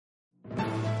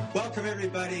Welcome,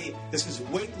 everybody. This is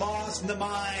Weight Loss in the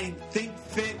Mind. Think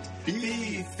fit,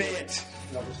 be fit.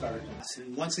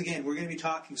 And once again, we're going to be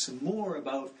talking some more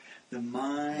about the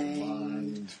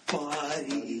mind-body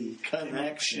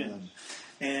connection.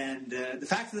 And the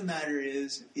fact of the matter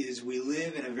is we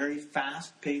live in a very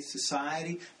fast-paced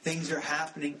society. Things are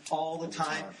happening all the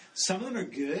time. Some of them are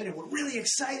good, and we're really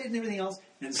excited and everything else.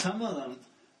 And some of them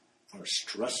are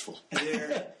stressful.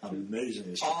 They're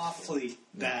amazingly stressful. Awfully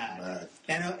bad.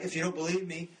 And if you don't believe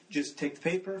me, just take the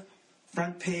paper.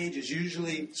 Front page is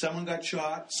usually someone got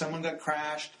shot, someone got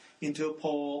crashed into a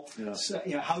pole,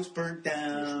 house burnt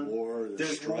down.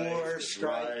 There's war,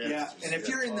 strife. Yeah. And if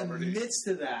you're in the midst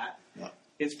of that,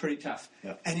 it's pretty tough.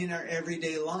 Yeah. And in our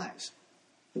everyday lives,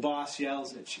 the boss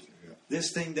yells at you. Yeah.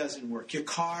 This thing doesn't work. Your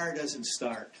car doesn't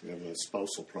start. You have a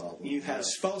spousal problem. You have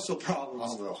spousal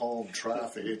problems. On the home,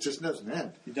 traffic. It just doesn't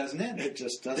end. It doesn't end. It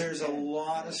just doesn't There's end. a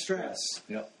lot of stress.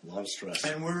 Yep, a lot of stress.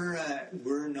 And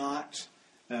we're not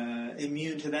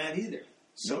immune to that either.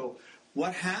 So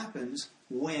what happens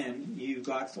when you've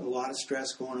got a lot of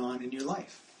stress going on in your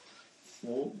life?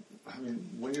 Well, I mean,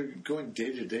 when you're going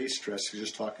day-to-day stress, you're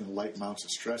just talking light amounts of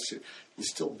stress, you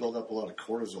still build up a lot of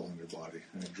cortisol in your body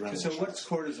and adrenaline. So what's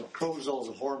cortisol? Cortisol is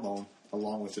a hormone,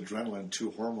 along with adrenaline,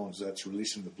 two hormones that's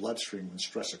released in the bloodstream when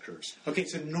stress occurs. Okay,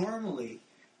 so normally,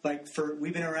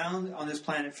 we've been around on this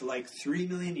planet for 3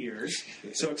 million years.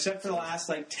 So except for the last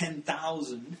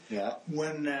 10,000,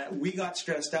 when we got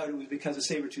stressed out, it was because a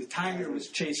saber-toothed tiger was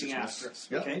chasing after us.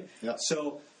 Okay,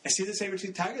 so I see the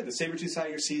saber-toothed tiger. The saber-toothed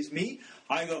tiger sees me.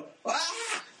 I go,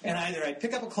 ah! And either I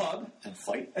pick up a club and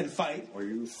fight,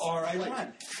 or I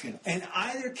run. Yeah. In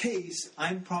either case,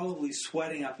 I'm probably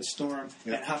sweating up a storm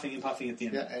and huffing and puffing at the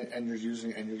end. Yeah, and you're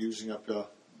using up a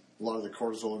lot of the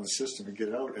cortisol in the system to get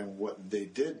it out. And what they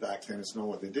did back then is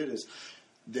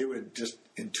they would just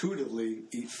intuitively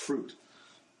eat fruit.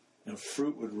 And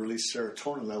fruit would release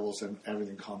serotonin levels and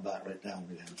everything calm back right down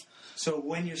again. So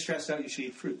when you're stressed out, you should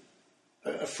eat fruit.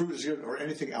 Fruit is good, or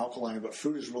anything alkaline, but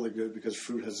fruit is really good because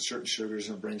fruit has certain sugars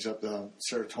and it brings up the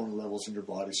serotonin levels in your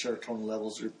body. Serotonin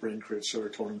levels, your brain creates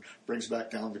serotonin, brings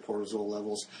back down the cortisol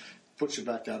levels, puts you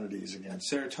back down at ease again.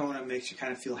 Serotonin makes you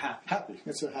kind of feel happy. Happy.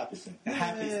 It's a happy thing. A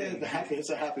happy thing. It's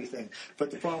a happy thing.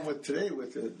 But the problem with today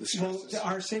with the stress is...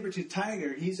 our saber-toothed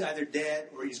tiger, he's either dead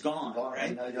or he's gone,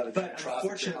 right? But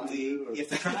unfortunately, if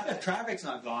the traffic's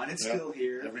not gone, it's still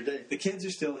here. Every day. The kids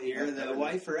are still here. The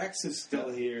wife or ex is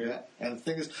still here. Yeah. And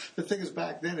the thing is,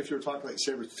 back then, if you were talking like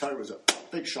saber-toothed tiger, was a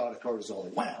big shot of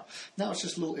cortisol. Wow. Now it's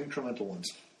just little incremental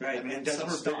ones. Right, and it doesn't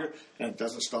stop. Bigger, and it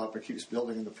doesn't stop. It keeps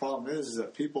building. And the problem is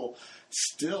that people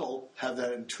still have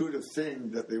that intuitive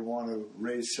thing that they want to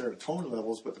raise serotonin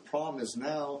levels, but the problem is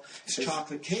now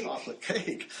chocolate cake. Chocolate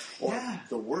cake. Or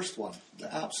the worst one,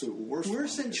 the absolute worst one.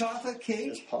 Worse than chocolate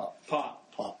cake? Is pop. Pop.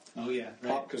 Oh, yeah.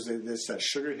 Right. Pop, because it's that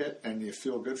sugar hit and you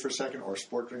feel good for a second, or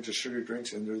sport drinks or sugar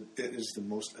drinks, and it is the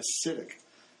most acidic,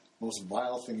 most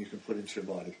vile thing you can put into your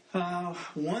body.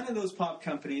 One of those pop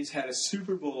companies had a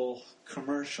Super Bowl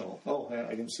commercial. Oh, yeah,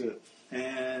 I didn't see it.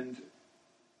 And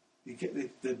you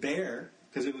get the bear,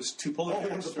 because it was two polar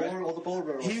bears. The polar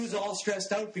bear. He was all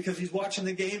stressed out because he's watching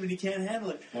the game and he can't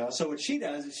handle it. Yeah. So what she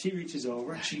does is she reaches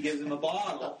over and she gives him a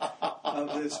bottle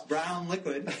of this brown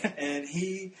liquid, and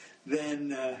he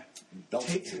then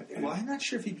takes it. Well, I'm not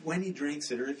sure when he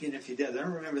drinks it or if he does. I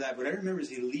don't remember that. What I remember is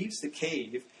he leaves the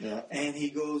cave and he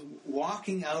goes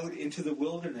walking out into the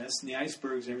wilderness and the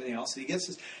icebergs and everything else. And he gets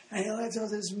this, and he lets out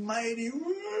this mighty,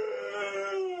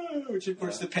 which of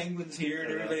course the penguins hear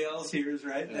and everybody else hears,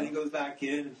 right? And then he goes back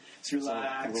in and it's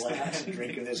relaxed.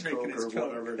 Drinking his Coke or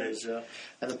whatever it is. Yeah.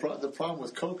 And the problem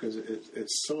with Coke is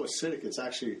it's so acidic. It's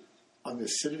actually, on the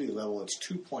acidity level, it's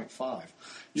 2.5.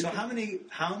 So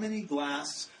how many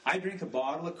glasses? I drink a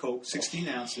bottle of Coke, 16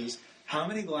 ounces. How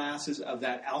many glasses of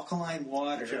that alkaline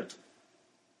water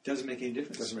doesn't make any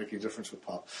difference? Doesn't make any difference with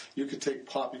pop. You could take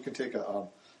pop. You can take a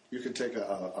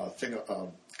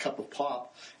cup of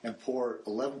pop and pour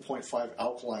 11.5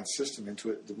 alkaline system into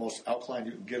it. The most alkaline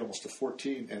you can get, almost to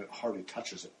 14, and it hardly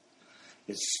touches it.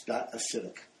 It's that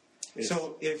acidic.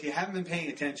 So if you haven't been paying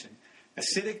attention,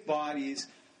 acidic bodies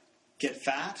get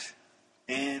fat,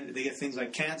 and they get things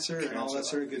like cancer and all that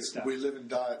sort of good stuff. We live and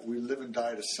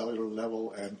die at a cellular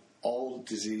level, and all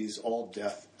disease, all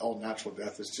death, all natural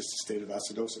death is just a state of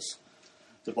acidosis.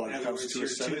 The body becomes too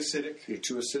acidic. You're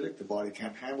too acidic. The body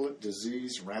can't handle it.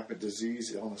 Disease, rampant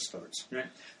disease, illness starts. Right.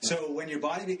 So when your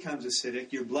body becomes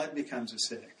acidic, your blood becomes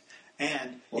acidic,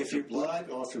 and if your blood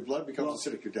becomes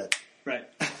acidic, you're dead. Right.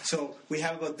 So we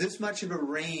have about this much of a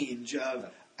range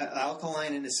of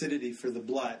alkaline and acidity for the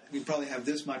blood. We probably have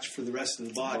this much for the rest of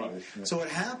the body. Yeah. So what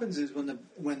happens is when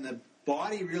the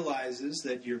body realizes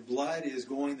that your blood is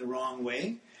going the wrong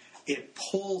way, it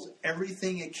pulls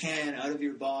everything it can out of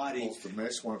your body. The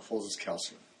next one it pulls is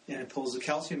calcium. And it pulls the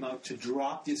calcium out to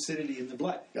drop the acidity in the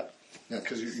blood. Yeah,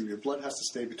 because your blood has to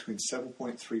stay between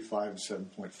 7.35 and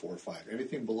 7.45.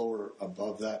 Anything below or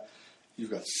above that, you've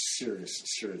got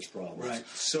serious problems. Right.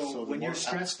 So when you're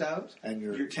stressed out, and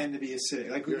you tend to be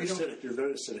acidic. Like you're acidic. You're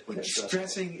very acidic when you're stressed.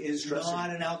 Stressing is not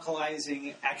an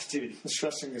alkalizing activity.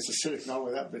 Stressing is acidic. Not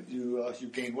only that, but you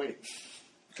gain weight.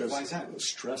 Because why is that?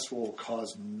 Stress will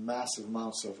cause massive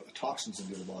amounts of toxins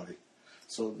into the body.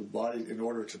 So the body, in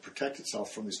order to protect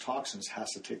itself from these toxins, has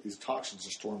to take these toxins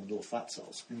and store them in little fat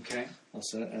cells. Okay.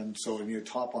 And so when you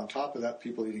on top of that,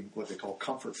 people eating what they call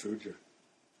comfort food, your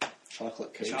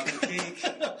chocolate cake,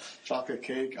 chocolate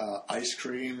cake, ice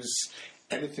creams,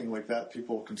 anything like that.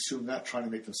 People consume that, trying to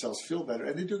make themselves feel better,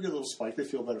 and they do get a little spike. They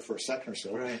feel better for a second or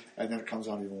so, right. And then it comes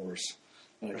on even worse.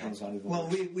 Well,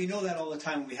 we know that all the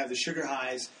time when we have the sugar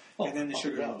highs and then the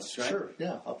sugar lows, right? Sure,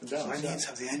 yeah, up and down. So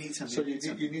I need something.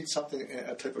 So you need something,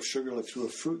 a type of sugar like through a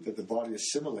fruit that the body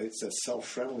assimilates, that's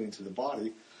self-friendly into the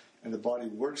body, and the body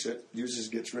works it,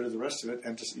 gets rid of the rest of it,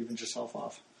 and just evens yourself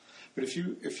off. But if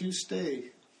you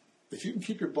can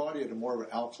keep your body at a more of an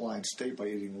alkaline state by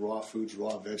eating raw foods,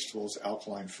 raw vegetables,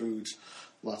 alkaline foods,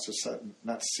 lots of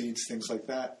nuts, seeds, things like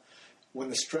that, when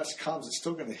the stress comes, it's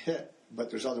still going to hit, but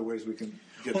there's other ways we can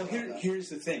get around that. Here's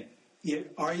the thing.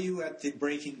 Are you at the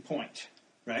breaking point,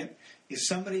 right? If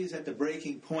somebody is at the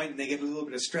breaking point and they get a little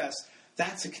bit of stress,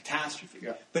 that's a catastrophe.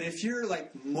 Yeah. But if you're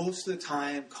like most of the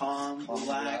time calm,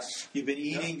 relaxed, you've been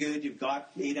eating good, you've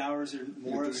got 8 hours or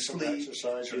more of sleep,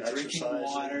 you're drinking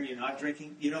water, you're not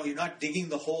drinking, you're not digging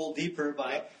the hole deeper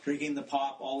by drinking the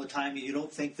pop all the time. You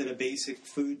don't think that a basic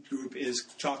food group is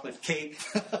chocolate cake,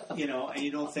 and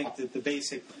you don't think that the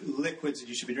basic liquids that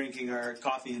you should be drinking are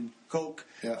coffee and Coke,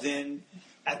 then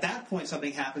at that point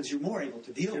something happens, you're more able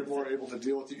to deal with it. You're more able to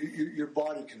deal with it. Your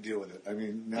body can deal with it. I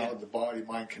mean, now the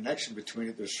body-mind connection between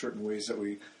it, there's certain ways that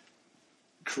we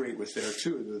create with there,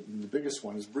 too. The biggest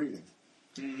one is breathing.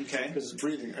 Okay. Because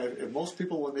breathing, most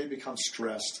people, when they become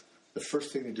stressed, the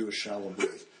first thing they do is shallow breathe.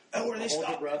 Or they hold stop.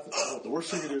 Your breath. The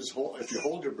worst thing to do is if you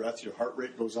hold your breath, your heart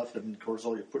rate goes up, and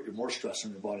cortisol, you put more stress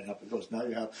in your body, and up it goes. Now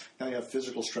you have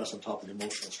physical stress on top of the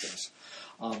emotional stress.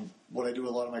 What I do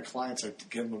with a lot of my clients, I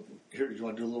give them here. Do you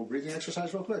want to do a little breathing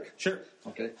exercise real quick? Sure.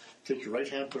 Okay. Take your right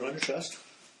hand, put it on your chest.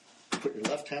 Put your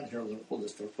left hand here. I'm going to pull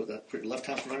this there. Put your left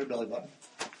hand on your belly button.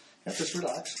 And just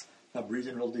relax. Now breathe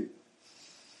in real deep.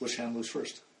 Which hand moves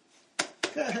first?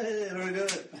 Good. Very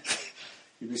good.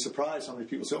 You'd be surprised how many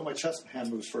people say, "Oh, my chest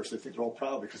hand moves first." They think they're all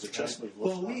proud because their chest moves.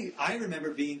 Well, I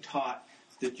remember being taught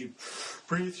that you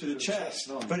breathe through the chest.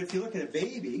 No. But if you look at a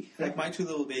baby, like my two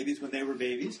little babies when they were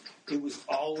babies, it was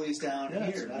always down here.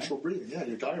 It's natural breathing. Yeah,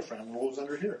 your diaphragm rolls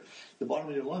under here, the bottom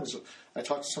of your lungs. I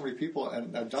talked to so many people,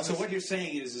 and I've done. So what you're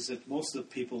saying is that most of the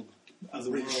people of the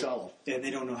breathe world, shallow, and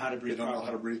they don't know how to breathe. They don't know how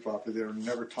to breathe properly. They're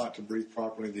never taught to breathe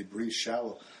properly. They breathe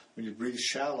shallow. When you breathe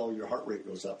shallow, your heart rate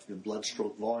goes up. Your blood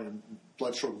stroke volume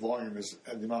is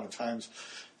the amount of times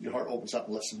your heart opens up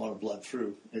and lets the amount of blood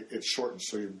through. It shortens,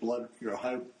 so your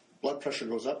high blood pressure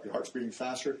goes up. Your heart's beating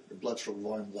faster. Your blood stroke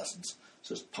volume lessens.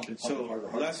 So it's pumping harder.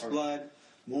 Less blood,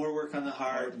 more work on the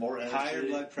heart, more energy, higher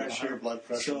blood pressure,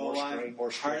 so more strain,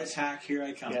 more stress. Heart attack. Here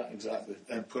I come. Yeah, exactly.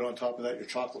 And put on top of that your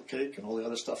chocolate cake and all the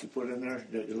other stuff you put in there.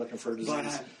 You're looking for a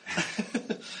disease.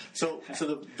 So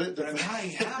but I'm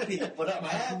happy. But I'm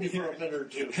happy for a minute or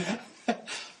two.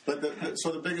 But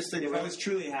so the biggest thing. If I was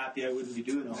truly happy, I wouldn't be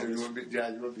doing all this. You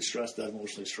wouldn't be stressed, that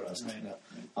emotionally stressed. Right.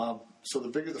 Yeah. So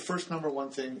the first number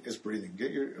one thing is breathing.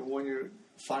 When you're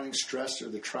finding stress or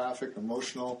the traffic,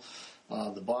 emotional,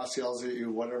 the boss yells at you,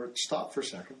 whatever. Stop for a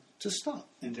second. Just stop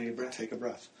and take a breath. Take a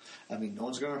breath. I mean, no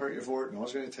one's going to hurt you for it. No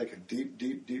one's going to take a deep,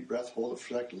 deep, deep breath. Hold it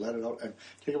for a second. Let it out, and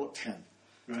take about 10.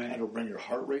 Right. And it'll bring your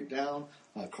heart rate down.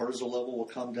 Cortisol level will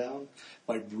come down.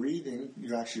 By breathing,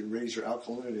 you actually raise your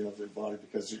alkalinity of the body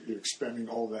because you're expending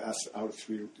all the acid out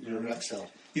through your exhale.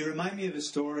 You remind me of a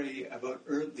story about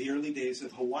the early days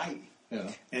of Hawaii.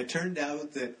 Yeah. And it turned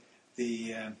out that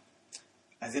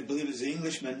I believe it was the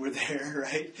Englishmen were there,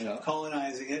 right,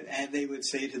 colonizing it, and they would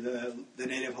say to the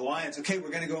native Hawaiians, "Okay,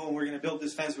 we're going to go and we're going to build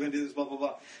this fence, we're going to do this, blah, blah,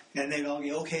 blah." And they'd all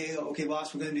go, okay,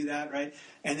 boss, we're going to do that, right?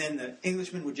 And then the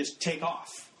Englishmen would just take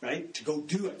off, right, to go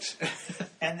do it.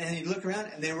 And then he'd look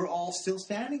around, and they were all still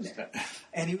standing there.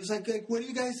 And he was like, "What do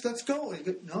you guys, let's go." And he'd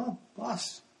go, "No,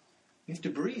 boss, You have to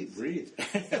breathe. Breathe.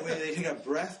 That way they take a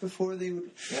breath before they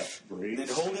would. Yeah, breathe. They'd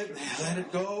hold it, let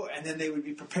it go, and then they would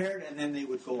be prepared, and then they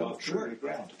would go off to work.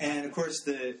 Ground. And of course,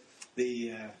 the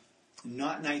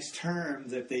not nice term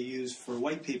that they use for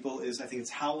white people is, I think it's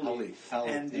howley.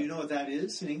 And do you know what that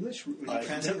is in English? I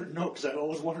never know, because I've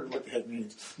always wondered what the head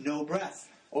means. No breath.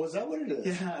 Oh, is that what it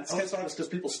is? Yeah. I thought it's because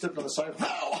people stepped on the side.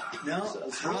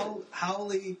 No,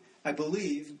 howley, I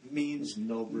believe, means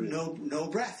no breath. No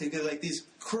breath. Because like these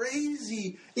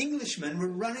crazy Englishmen were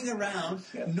running around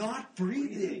not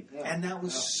breathing, and that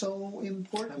was so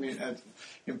important.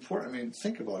 I mean,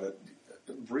 think about it.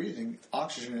 Breathing,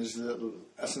 oxygen is the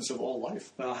essence of all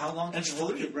life. Well, how long can you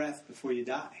hold your breath before you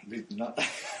die? You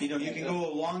can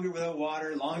go longer without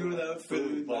water, longer without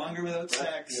food, longer without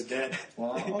sex. You're dead.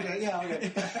 Well,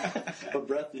 okay. But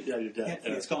breath, you're dead.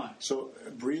 It's gone. So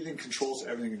breathing controls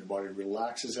everything in your body,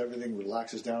 relaxes everything,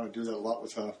 relaxes down. I do that a lot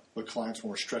with clients when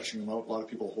we're stretching them out. A lot of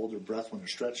people hold their breath when they're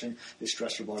stretching. They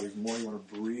stress their body even more. You want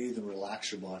to breathe and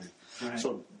relax your body. Right.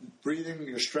 So breathing,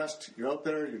 you're stressed, you're out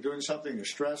there, you're doing something, you're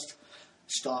stressed.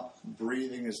 Stop.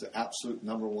 Breathing is the absolute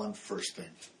number one first thing.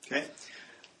 Okay.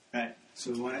 Right.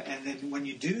 So and then when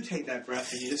you do take that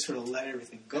breath and you just sort of let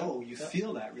everything go, you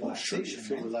feel that relaxation. Oh, sure. You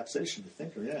feel relaxation. You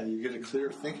think, you get a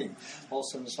clear thinking. All of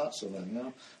a sudden, it's not so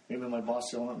bad. Maybe my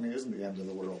boss yelling at me isn't the end of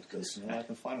the world because I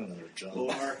can find another job.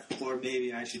 Or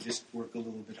maybe I should just work a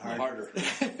little bit harder.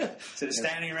 Instead of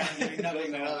standing around doing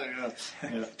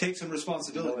nothing. Take some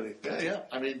responsibility. Yeah.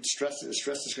 I mean, stress is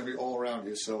going to be all around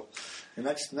you. So the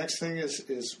next thing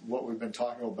is what we've been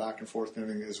talking about back and forth. And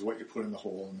everything is what you put in the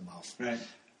hole in the mouth. Right.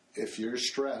 If you're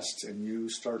stressed and you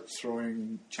start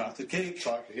throwing chocolate cake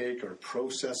or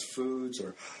processed foods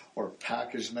or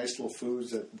packaged nice little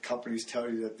foods that companies tell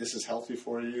you that this is healthy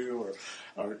for you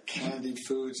or candied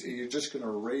foods, you're just going to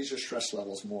raise your stress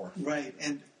levels more. Right.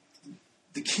 And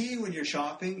the key when you're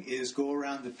shopping is go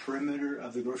around the perimeter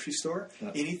of the grocery store.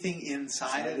 Yeah. Anything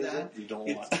inside of that, you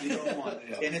don't want.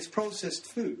 Yeah. And it's processed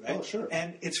food, right? Oh, sure.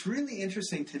 And it's really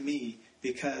interesting to me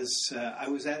because I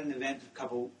was at an event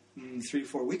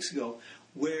 3-4 weeks ago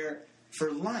where for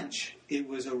lunch it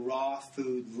was a raw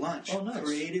food lunch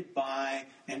created by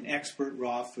an expert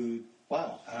raw food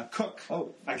cook.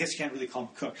 Oh, I guess you can't really call him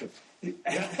cook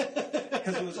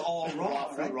because it was all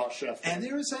raw, right? Raw chef. And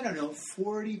there was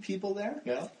 40 people there.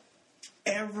 Yeah.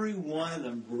 Every one of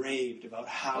them raved about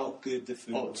how good the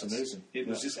food was. Oh, it's amazing. It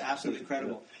was just absolutely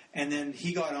incredible. Yeah. And then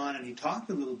he got on and he talked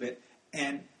a little bit,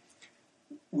 and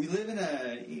we live in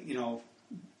a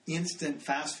instant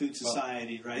fast food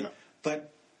society, right? Yeah.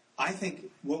 But I think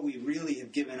what we really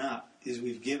have given up is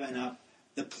we've given up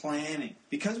the planning.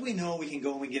 Because we know we can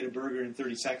go and we get a burger in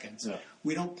 30 seconds,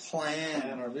 we don't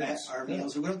plan our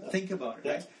meals. We don't think about it,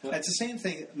 right? Yeah. That's the same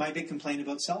thing, my big complaint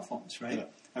about cell phones, right? Yeah.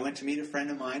 I went to meet a friend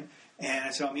of mine, and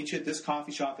I said, I'll meet you at this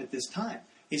coffee shop at this time.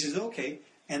 He says, okay.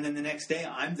 And then the next day,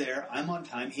 I'm there, I'm on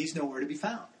time, he's nowhere to be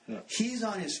found. Yeah. He's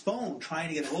on his phone trying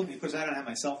to get a hold of me, because I don't have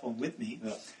my cell phone with me.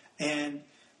 Yeah.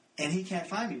 And he can't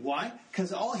find me. Why?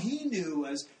 Because all he knew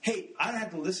was, hey, I don't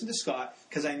have to listen to Scott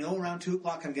because I know around 2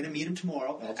 o'clock I'm going to meet him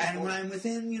tomorrow. And when I'm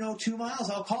within 2 miles,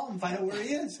 I'll call him and find out where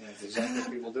he is. Yeah, that's exactly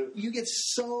what people do. You get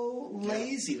so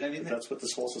lazy. Yeah. I mean, that's what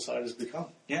this whole society has become.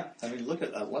 Yeah. I mean, look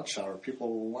at lunch hour.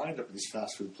 People lined up at these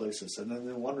fast food places, and then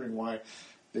they're wondering why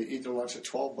they eat their lunch at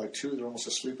 12. By 2, they're almost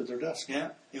asleep at their desk. Yeah,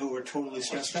 we're totally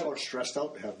stressed out. Or stressed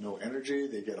out. They have no energy.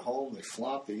 They get home. They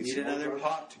flop. They need another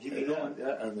pot to keep you going.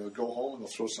 Yeah, and they'll go home and they'll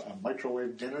throw a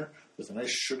microwave dinner with a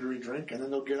nice sugary drink, and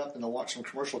then they'll get up and they'll watch some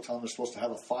commercial telling them they're supposed to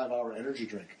have a 5-hour energy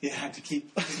drink. Yeah, to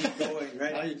keep going,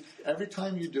 right? Every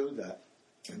time you do that,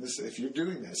 and if you're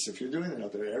doing it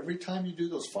out there, every time you do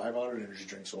those 5-hour energy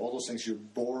drinks, all those things, you're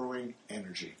borrowing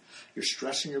energy. You're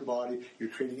stressing your body. You're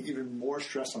creating even more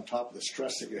stress on top of the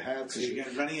stress that you have. So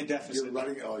you're running a deficit. You're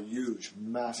running a huge,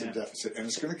 massive deficit. And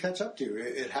it's going to catch up to you.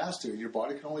 It has to. Your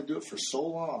body can only do it for so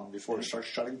long before it starts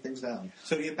shutting things down.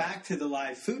 So to get back to the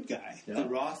live food guy, the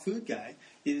raw food guy,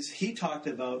 he talked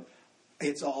about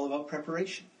it's all about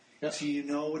preparation. Yeah. So you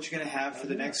know what you're going to have for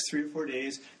the next 3 or 4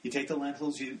 days. You take the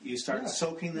lentils, you start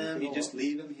soaking them, you just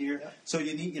leave them here. Yeah. So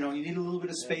you need a little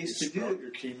bit of space to do it. Your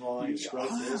quinoa, you sprout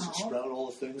this, you sprout all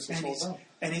the things.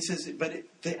 And he says, but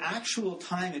the actual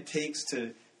time it takes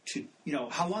to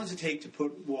how long does it take to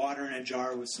put water in a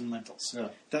jar with some lentils? Yeah.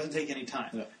 It doesn't take any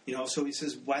time. Yeah. So he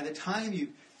says, by the time you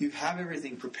have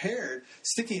everything prepared,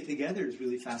 sticking it together is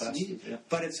really fast and easy. Yeah.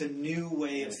 But it's a new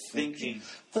way of thinking.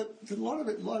 But a lot of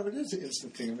it is an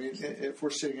instant thing. I mean, if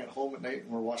we're sitting at home at night and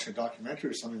we're watching a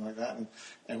documentary or something like that,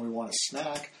 and we want a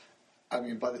snack, I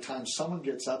mean, by the time someone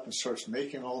gets up and starts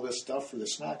making all this stuff for the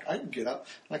snack, I can get up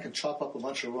and I can chop up a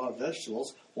bunch of raw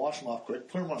vegetables, wash them off quick,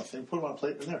 put them on a thing, put them on a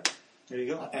plate, and there. There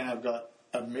you go. And I've got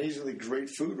amazingly great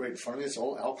food right in front of me. It's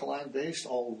all alkaline based,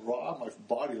 all raw. My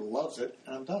body loves it,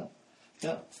 and I'm done.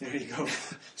 Yeah. There you go.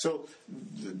 So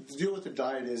the deal with the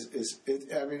diet is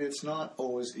it's not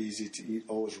always easy to eat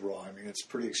always raw. I mean, it's a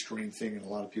pretty extreme thing, and a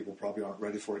lot of people probably aren't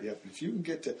ready for it yet. But if you can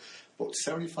get to about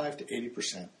 75 to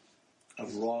 80%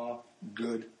 of raw,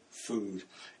 good food,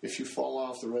 if you fall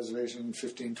off the reservation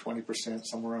 15, 20%,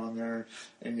 somewhere on there,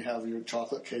 and you have your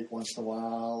chocolate cake once in a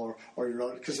while, or you're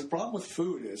out, because the problem with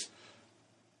food is,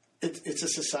 it's a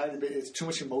society. It's too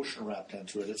much emotion wrapped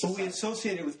into it. Well, we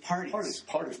associate it with parties,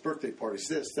 birthday parties,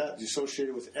 this, that. You associate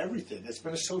it with everything. It's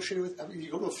been associated with. I mean, you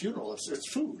go to a funeral.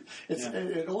 It's food.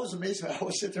 It always amazes me. I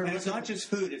always sit there. And it's not just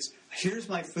food. It's here's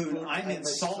my food. I'm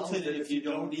insulted if you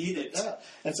don't eat it. Yeah.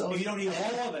 And so if you don't eat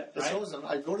all of it. Right? Always,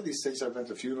 I go to these things. I've been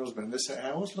to funerals, been this, and I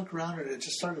always look around, and it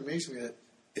just started amazing me that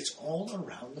it's all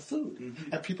around the food.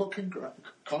 Mm-hmm. And people can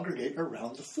congregate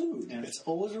around the food. Yeah. It's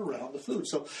always around the food.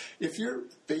 So if your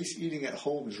base eating at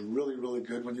home is really, really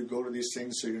good when you go to these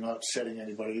things, so you're not upsetting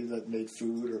anybody that made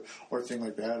food or a thing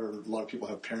like that, or a lot of people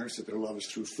have parents that their love is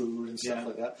through food and stuff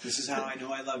like that. This is how I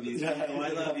know I love you. Yeah, I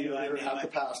love you. I have to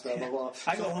pass that.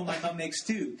 I go home, my mom makes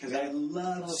stew because I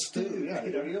love stew. Yeah,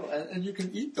 there you go. And you can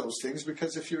eat those things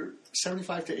because if you're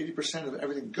 75 to 80% of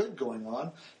everything good going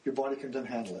on, your body can then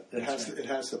handle it. It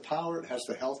has the power, it has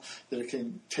the health that it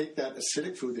can take that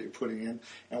acidic food that you're putting in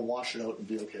and wash it out and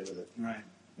be okay with it. Right.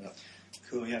 Yeah.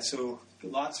 Cool. Yeah. So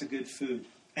lots of good food,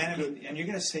 and and you're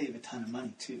going to save a ton of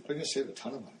money too. You're going to save a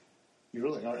ton of money. You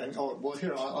really are. And well,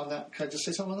 here on that, can I just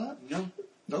say something on that? No.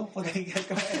 No? Okay,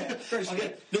 go ahead.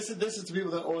 Okay. This is to people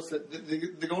that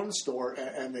they go in the store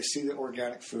and they see the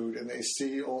organic food and they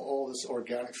see all this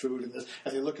organic food and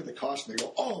they look at the cost and they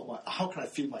go, oh my, how can I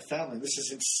feed my family? This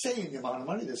is insane the amount of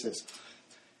money this is.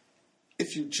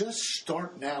 If you just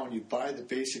start now and you buy the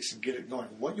basics and get it going,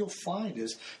 what you'll find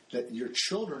is that your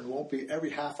children won't be every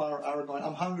half hour going,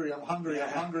 I'm hungry, I'm hungry, I'm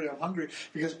hungry, I'm hungry,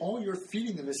 because all you're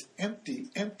feeding them is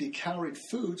empty calorie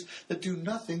foods that do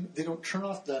nothing. They don't turn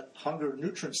off that hunger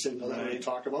nutrient signal that we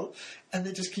talk about, and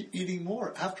they just keep eating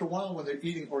more. After a while, when they're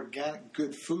eating organic,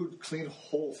 good food, clean,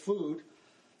 whole food,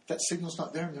 that signal's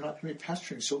not there and they're not going to be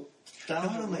pestering. So not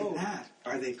only that,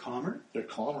 are they calmer? They're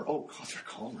calmer. Oh, God, they're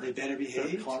calmer. They better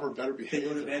behave? They're calmer, better behave. They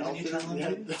go to bed when you tell them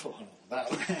to? No,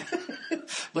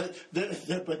 but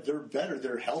they're better.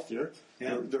 They're healthier.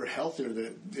 Yeah. They're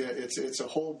healthier. It's a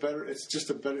whole better. It's just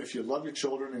a better. If you love your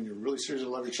children and you're really serious to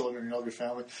love your children and you love your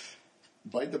family,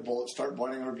 bite the bullet. Start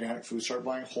buying organic food. Start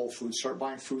buying whole food. Start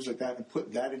buying foods like that and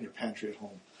put that in your pantry at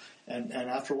home. And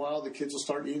after a while, the kids will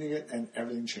start eating it, and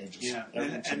everything changes. Yeah,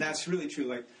 and that's really true.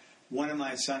 Like one of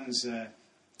my sons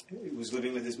was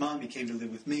living with his mom. He came to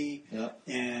live with me,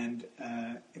 and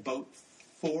about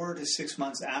 4 to 6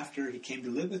 months after he came to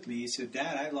live with me, he said,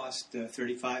 "Dad, I lost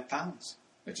 35 pounds."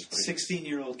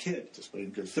 16-year-old kid, just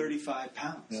good 35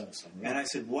 pounds. Yeah, and I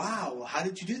said, "Wow, well, how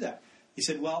did you do that?" He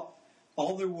said, "Well,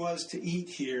 all there was to eat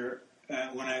here."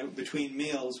 Between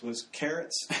meals was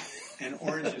carrots and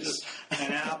oranges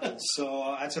and apples.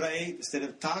 So that's what I ate instead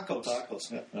of tacos.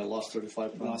 Yeah. And I lost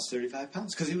 35 pounds.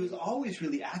 Because he was always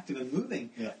really active and moving.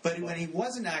 Yeah. But when he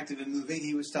wasn't active and moving,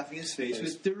 he was stuffing his face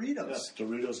with Doritos. Yeah.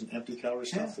 Doritos and empty calorie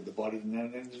stuff that the body didn't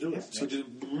have anything to do with. So just,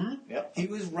 he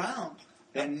was round.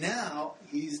 And now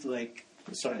he's like...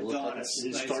 He's starting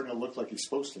to look like he's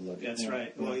supposed to look. That's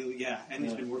right. Well, and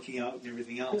he's been working out and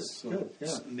everything else. Good.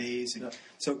 It's amazing. Yeah.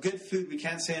 So good food. We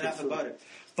can't say enough about it.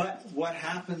 But what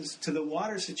happens to the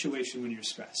water situation when you're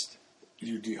stressed?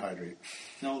 You dehydrate.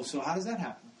 No. So how does that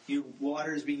happen? Your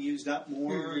water is being used up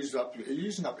more. You're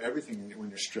using up everything when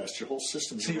you're stressed. Your whole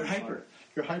system. So you're hyper.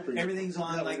 You're hyper. Everything's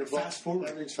on fast forward.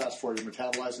 Everything's fast forward. You're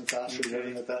metabolizing faster. Okay.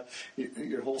 Everything like that.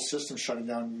 Your whole system's shutting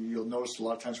down. You'll notice a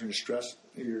lot of times when you're stressed,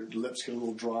 your lips get a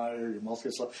little drier, your mouth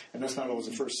gets slow, and that's not always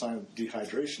the first sign of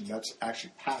dehydration. That's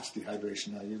actually past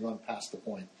dehydration. Now you're going past the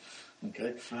point.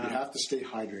 Okay, you have to stay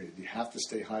hydrated.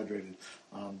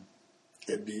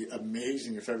 It'd be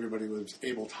amazing if everybody was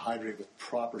able to hydrate with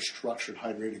proper structured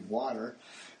hydrating water.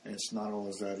 And it's not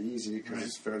always that easy because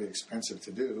it's fairly expensive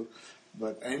to do.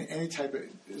 But any type of,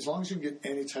 as long as you can get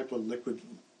any type of liquid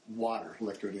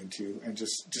into, and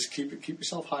just keep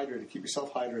yourself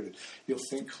hydrated. You'll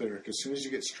think clearer. Because as soon as you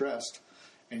get stressed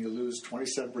and you lose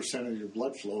 27% of your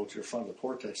blood flow to your frontal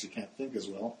cortex, you can't think as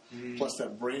well. Plus,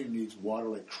 that brain needs water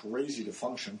like crazy to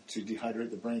function, to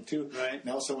dehydrate the brain too. Right.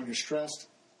 Now, so when you're stressed,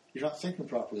 you're not thinking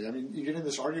properly. I mean, you get in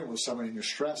this argument with somebody and you're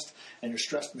stressed, and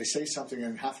they say something,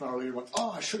 and half an hour later you're like,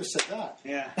 oh, I should have said that.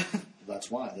 Yeah.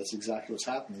 That's why. That's exactly what's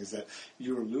happening, is that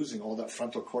you're losing all that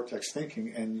frontal cortex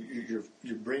thinking, and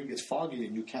your brain gets foggy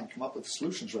and you can't come up with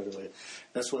solutions right away.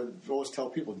 That's why I always tell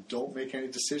people, don't make any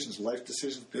decisions, life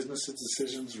decisions, business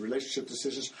decisions, relationship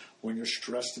decisions, when you're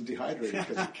stressed and dehydrated,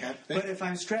 because you can't think. But if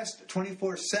I'm stressed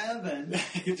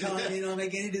 24/7, you're telling me you don't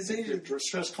make any decisions. If you're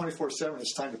stressed 24/7,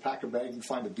 it's time to pack a bag and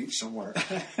find a beach somewhere.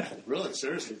 Really,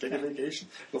 seriously, take a vacation.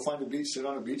 Go find a beach, sit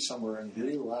on a beach somewhere and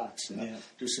relax. You know?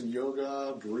 Do some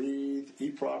yoga, breathe,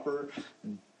 eat proper,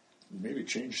 and maybe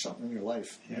change something in your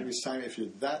life. Maybe it's time, if you're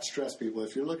that stressed, people,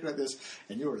 if you're looking at this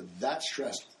and you are that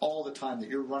stressed all the time that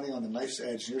you're running on the knife's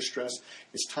edge and you're stressed,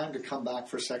 it's time to come back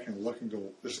for a second and look and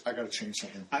go, I got to change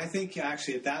something. I think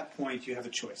actually at that point you have a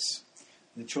choice.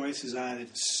 The choice is either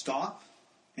to stop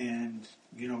and,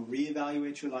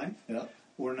 reevaluate your life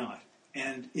or not.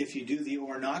 And if you do the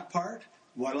or not part,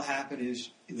 what will happen is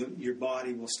your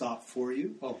body will stop for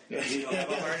you. You'll have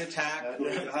a heart attack, or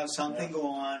you'll have something go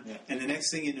on, and the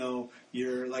next thing you know,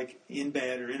 you're like in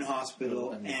bed or in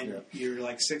hospital, and you're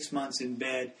like 6 months in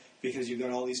bed because you've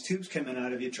got all these tubes coming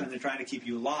out of you, they're trying to keep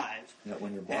you alive. Yeah,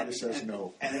 when your body says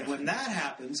no. And then when that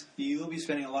happens, you'll be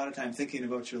spending a lot of time thinking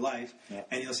about your life,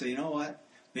 and you'll say, you know what?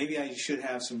 Maybe I should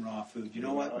have some raw food. You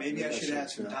know what? Maybe I should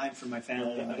have some time for my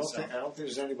family and myself. I don't think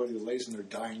there's anybody who lays in their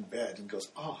dying bed and goes,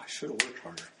 I should have worked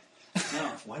harder.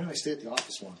 No. Why didn't I stay at the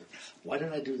office longer? Why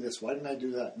didn't I do this? Why didn't I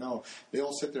do that? No. They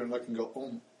all sit there and look and go,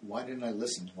 why didn't I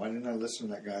listen? Why didn't I listen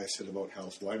to that guy I said about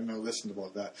health? Why didn't I listen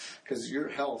about that? Because your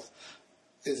health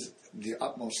is the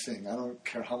utmost thing. I don't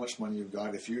care how much money you've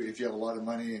got. If you have a lot of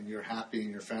money and you're happy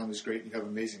and your family's great and you have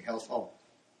amazing health,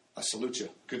 I salute you.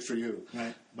 Good for you.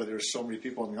 Right. But there's so many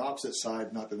people on the opposite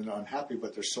side, not that they're not unhappy,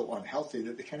 but they're so unhealthy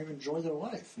that they can't even enjoy their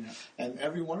life. Yeah. And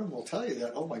every one of them will tell you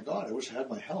that, oh my God, I wish I had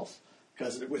my health.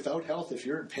 Because without health, if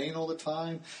you're in pain all the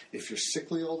time, if you're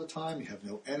sickly all the time, you have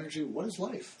no energy, what is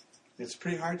life? It's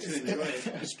pretty hard to enjoy it.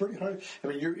 It's pretty hard. I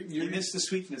mean, you miss the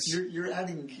sweetness. You're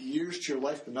adding years to your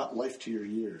life, but not life to your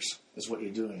years. Is what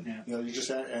you're doing. Yeah. You just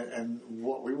add, and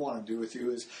what we want to do with you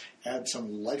is add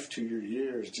some life to your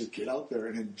years. Just get out there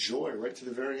and enjoy right to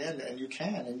the very end, and you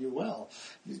can, and you will.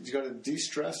 You got to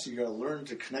de-stress. You got to learn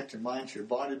to connect your mind to your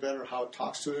body better, how it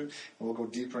talks to it, and we'll go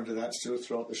deeper into that still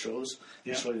throughout the shows.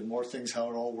 We'll show you more things how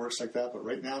it all works like that. But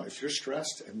right now, if you're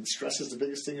stressed, and stress is the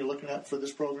biggest thing you're looking at for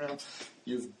this program,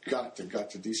 you've got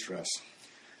to de-stress.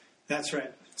 That's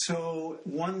right. So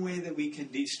one way that we can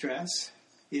de-stress.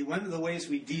 One of the ways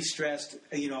we de-stressed,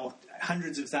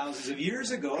 hundreds of thousands of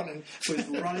years ago was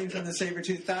running from the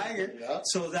saber-toothed tiger. Yeah.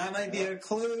 So that might be a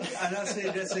clue. I'm not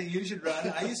saying you should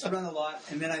run. I used to run a lot,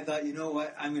 and then I thought, you know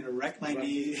what? I'm going to wreck my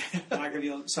knee.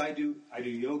 So I do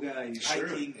yoga, I do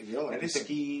hiking, I do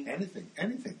skiing.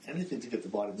 Anything to get the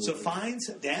body moving. So find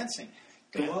dancing.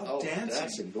 Go out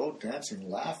dancing,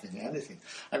 laughing, anything.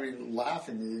 I mean,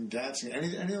 laughing and dancing,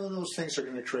 any of those things are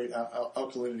going to create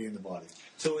alkalinity in the body.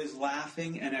 So is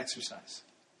laughing an exercise?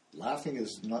 Laughing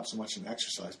is not so much an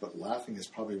exercise, but laughing is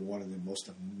probably one of the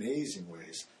most amazing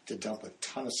ways to dump a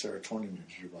ton of serotonin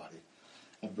into your body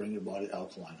and bring your body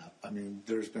alkaline up. I mean,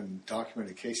 there's been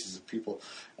documented cases of people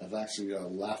have actually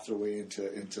laughed their way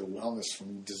into wellness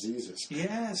from diseases.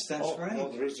 Yes, that's right.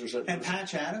 Well, and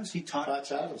Patch Adams, he taught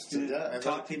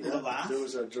people to laugh. There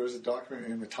was a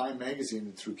document in the Time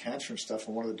magazine through cancer and stuff,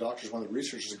 and one of the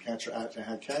researchers in cancer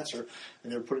had cancer,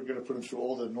 and they were going to put him through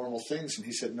all the normal things, and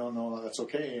he said, no, that's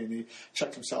okay, and he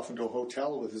checked himself into a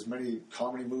hotel with as many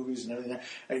comedy movies and everything,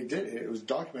 and he did. It was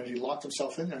documented. He locked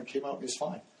himself in there and came out and he's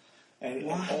fine. And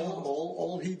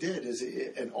all he did is,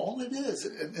 and all it is,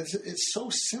 and it's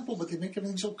so simple, but they make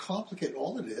everything so complicated.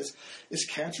 All it is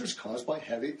cancer is caused by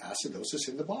heavy acidosis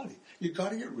in the body. You've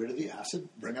got to get rid of the acid,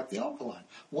 bring up the alkaline.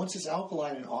 Once it's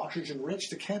alkaline and oxygen rich,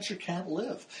 the cancer can't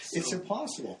live. So it's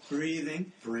impossible.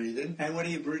 Breathing. And what are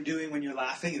you doing when you're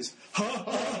laughing? Is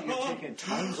you're taking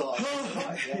tons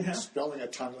off, expelling a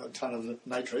ton of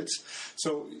nitrates.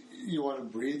 So you want to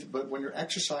breathe, but when you're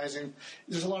exercising,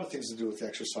 there's a lot of things to do with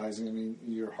exercising. I mean,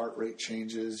 your heart rate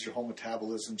changes, your whole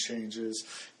metabolism changes,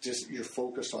 just you're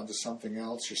focused onto something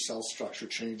else, your cell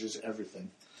structure changes, everything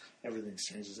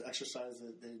changes. Exercise,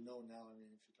 they know now, I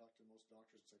mean, if you talk to most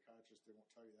doctors and psychiatrists, they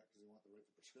won't tell you that because they want to write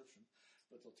the prescription,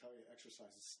 but they'll tell you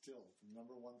exercise is still the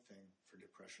number one thing for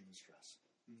depression and stress.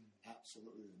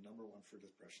 Absolutely the number one for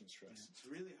depression and stress. Yeah, it's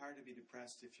really hard to be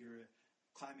depressed if you're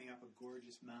climbing up a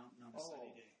gorgeous mountain on a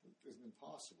sunny day. It's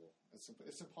impossible.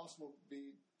 It's impossible to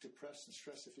be depressed and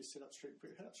stressed if you sit up straight and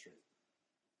put your head up straight.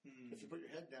 If you put your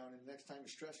head down and the next time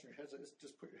you're stressed and your head's like,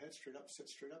 just put your head straight up,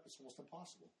 sit straight up, it's almost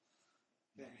impossible.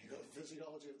 The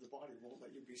physiology of the body won't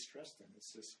let you be stressed then.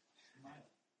 It's just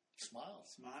Smile.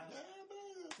 Smile. Yeah,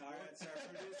 man. All right, it's our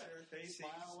producer, Pacey.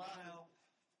 Smile.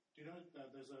 Do you know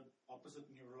there's an opposite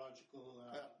neurological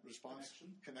Response.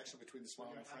 Connection between the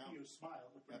smile when and you're happy, frown. you smile.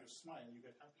 But when you smile, you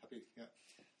get happy. Happy, yeah.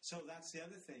 So that's the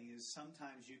other thing is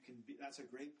sometimes you can be, that's a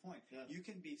great point. Yeah. You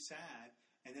can be sad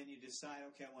and then you decide,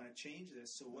 okay, I want to change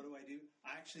this. So what do?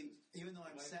 I actually, even though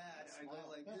I'm sad, I go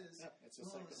like this. Yeah. It's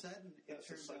All of a sudden, it it's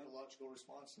a turns out. psychological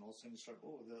response, and all of a sudden you start.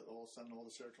 All of a sudden, all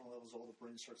the serotonin levels, all the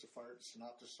brain starts to fire. The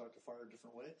synapses start to fire a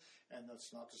different way, and the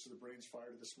synapses of the brain's fire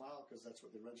to the smile because that's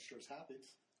what they register as happy.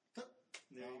 There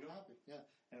you I'm go. happy. Yeah,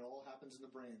 and it all happens in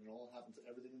the brain. It all happens.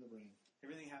 Everything in the brain.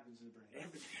 Everything happens in the brain.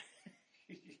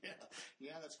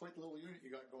 Yeah, that's quite the little unit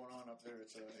you got going on up there.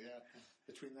 It's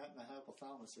between that and the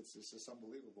hypothalamus, it's just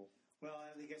unbelievable. Well,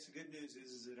 I guess the good news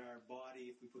is that our body,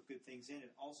 if we put good things in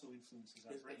it, also influences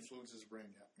our It brain. influences the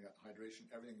brain. Yeah, hydration.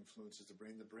 Everything influences the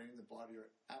brain. The brain and the body are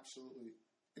absolutely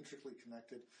intricately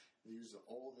connected. They use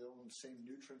all the same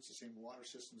nutrients, the same water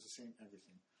systems, the same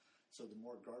everything. So the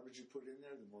more garbage you put in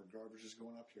there, the more garbage is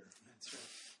going up here. That's right.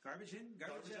 Garbage in,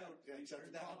 garbage out. Yeah, You've except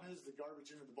heard the that problem one. is the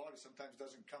garbage into the body sometimes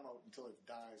doesn't come out until it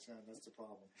dies. Yeah, that's the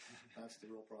problem. That's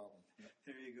the real problem. Yeah.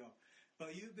 There you go.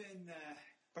 Well, you've been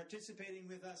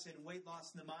participating with us in Weight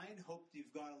Loss in the Mind. Hope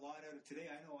you've got a lot out of today.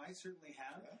 I know I certainly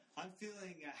have. Yeah. I'm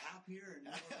feeling happier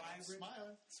and more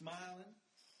vibrant. Smiling.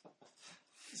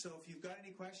 So if you've got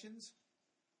any questions,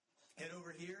 head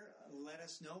over here. Let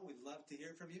us know. We'd love to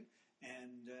hear from you.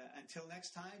 And until next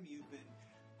time, you've been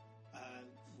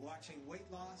watching Weight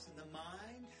Loss in the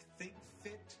Mind. Think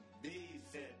fit,